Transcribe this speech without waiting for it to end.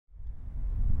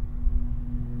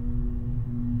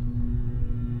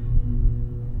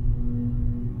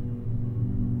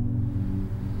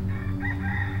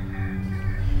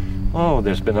Oh,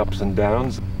 there's been ups and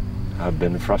downs. I've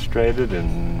been frustrated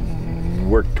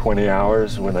and worked 20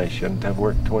 hours when I shouldn't have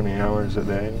worked 20 hours a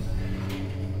day.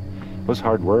 It was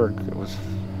hard work. It was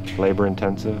labor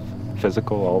intensive,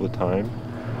 physical all the time.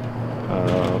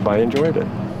 But I enjoyed it.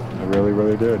 I really,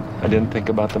 really did. I didn't think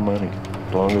about the money.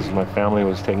 As long as my family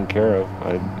was taken care of,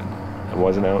 I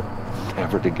wasn't out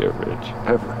ever to get rich,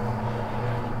 ever.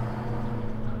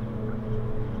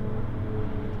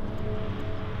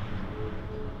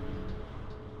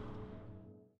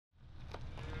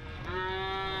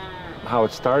 How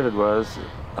it started was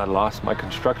I lost my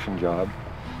construction job.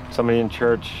 Somebody in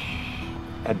church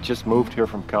had just moved here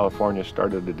from California,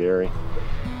 started a dairy.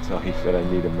 So he said, I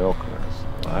need a milker.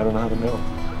 I don't know how to milk.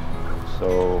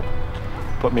 So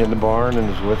put me in the barn and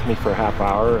was with me for a half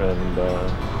hour, and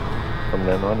from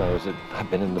then on I've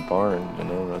been in the barn, you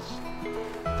know,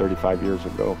 that's 35 years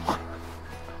ago.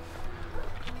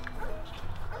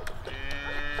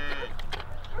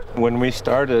 When we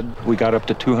started, we got up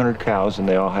to 200 cows and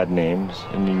they all had names,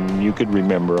 and you could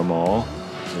remember them all.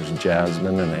 There's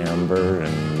Jasmine and Amber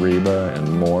and Reba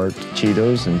and Mort,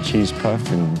 Cheetos and Cheese Puff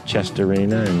and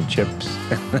Chesterina and Chips.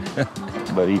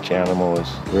 But each animal is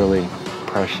really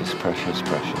precious, precious,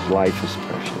 precious. Life is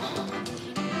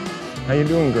precious. How you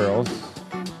doing, girls?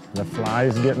 The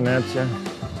flies getting at you?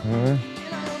 Huh?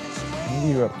 What are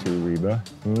you up to, Reba?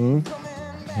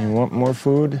 You want more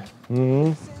food?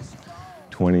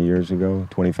 20 years ago,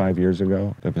 25 years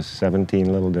ago, there was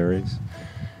 17 little dairies.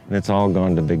 And it's all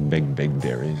gone to big, big, big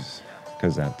dairies,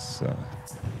 because that's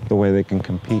the way they can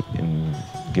compete and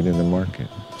get in the market.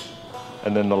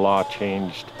 And then the law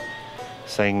changed,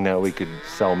 saying that we could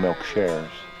sell milk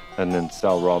shares and then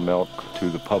sell raw milk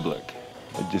to the public.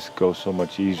 It just goes so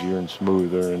much easier and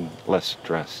smoother and less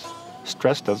stress.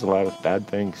 Stress does a lot of bad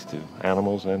things to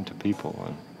animals and to people.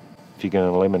 And if you can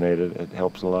eliminate it, it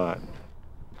helps a lot.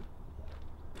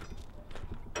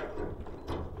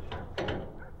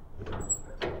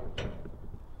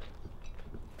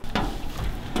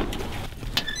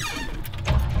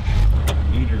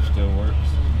 Still works.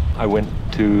 I went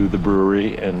to the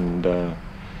brewery and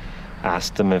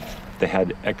asked them if they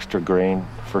had extra grain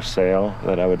for sale,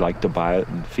 that I would like to buy it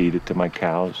and feed it to my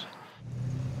cows.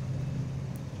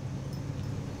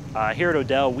 Here at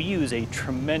Odell, we use a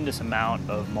tremendous amount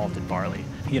of malted barley.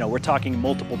 You know, we're talking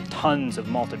multiple tons of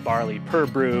malted barley per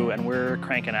brew, and we're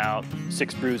cranking out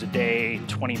 6 brews a day,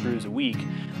 20 brews a week.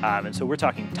 And so we're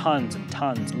talking tons and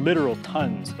tons, literal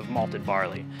tons of malted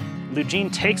barley.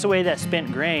 Lugene takes away that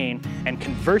spent grain and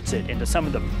converts it into some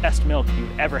of the best milk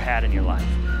you've ever had in your life.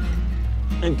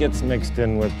 It gets mixed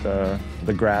in with the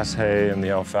grass hay and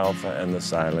the alfalfa and the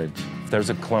silage. If there's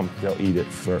a clump, they'll eat it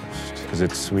first because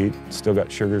it's sweet, it's still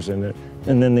got sugars in it,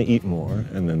 and then they eat more,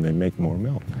 and then they make more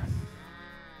milk.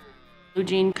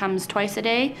 Lugene comes twice a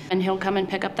day, and he'll come and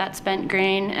pick up that spent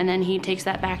grain, and then he takes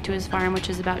that back to his farm, which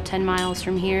is about 10 miles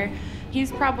from here.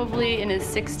 He's probably in his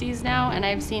 60s now, and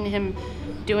I've seen him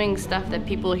doing stuff that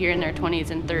people here in their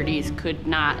 20s and 30s could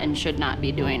not and should not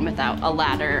be doing without a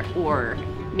ladder or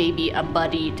maybe a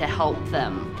buddy to help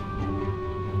them.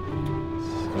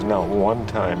 There's not one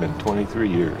time in 23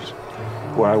 years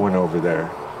where I went over there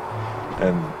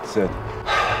and said,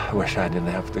 I wish I didn't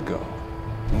have to go.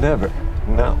 Never,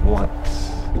 not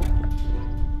once.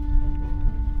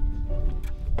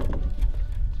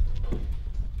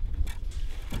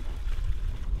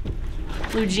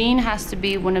 Lugene has to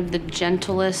be one of the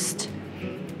gentlest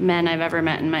men I've ever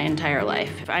met in my entire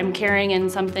life. If I'm carrying in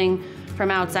something from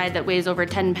outside that weighs over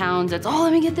 10 pounds, it's, oh,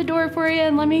 let me get the door for you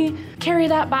and let me carry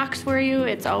that box for you.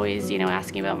 It's always, you know,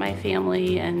 asking about my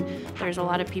family, and there's a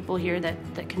lot of people here that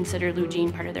consider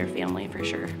Lugene part of their family for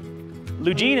sure.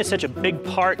 Lugene is such a big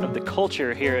part of the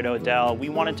culture here at Odell, we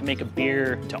wanted to make a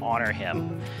beer to honor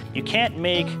him. You can't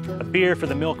make a beer for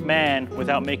the milkman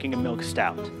without making a milk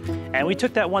stout. And we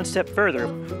took that one step further.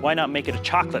 Why not make it a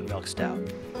chocolate milk stout?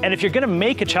 And if you're gonna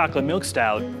make a chocolate milk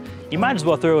stout, you might as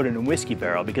well throw it in a whiskey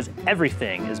barrel, because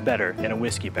everything is better in a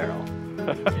whiskey barrel.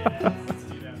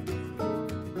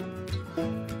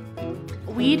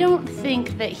 We don't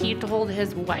think that he told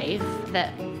his wife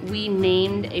that we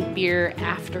named a beer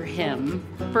after him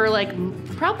for like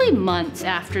probably months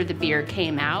after the beer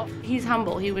came out. He's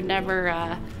humble. He would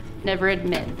never, never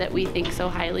admit that we think so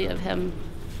highly of him.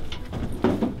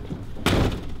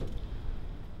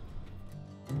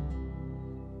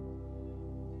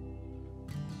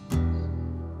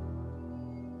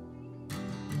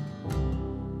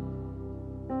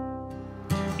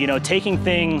 You know, taking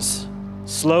things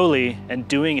slowly and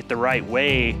doing it the right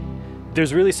way,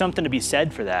 there's really something to be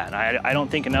said for that. And I don't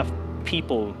think enough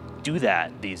people do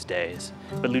that these days.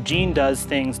 But Lugene does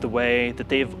things the way that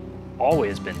they've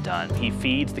always been done. He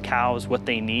feeds the cows what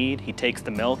they need. He takes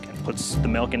the milk and puts the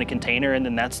milk in a container, and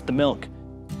then that's the milk.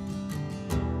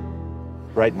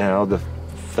 Right now, the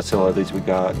facilities we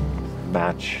got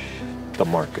match the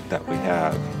market that we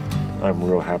have. I'm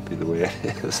real happy the way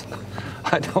it is.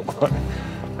 I don't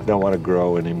want to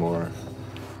grow anymore.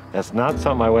 It's not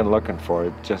something I went looking for.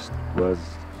 It just was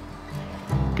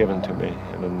given to me,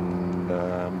 and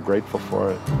I'm grateful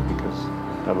for it because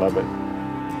I love it.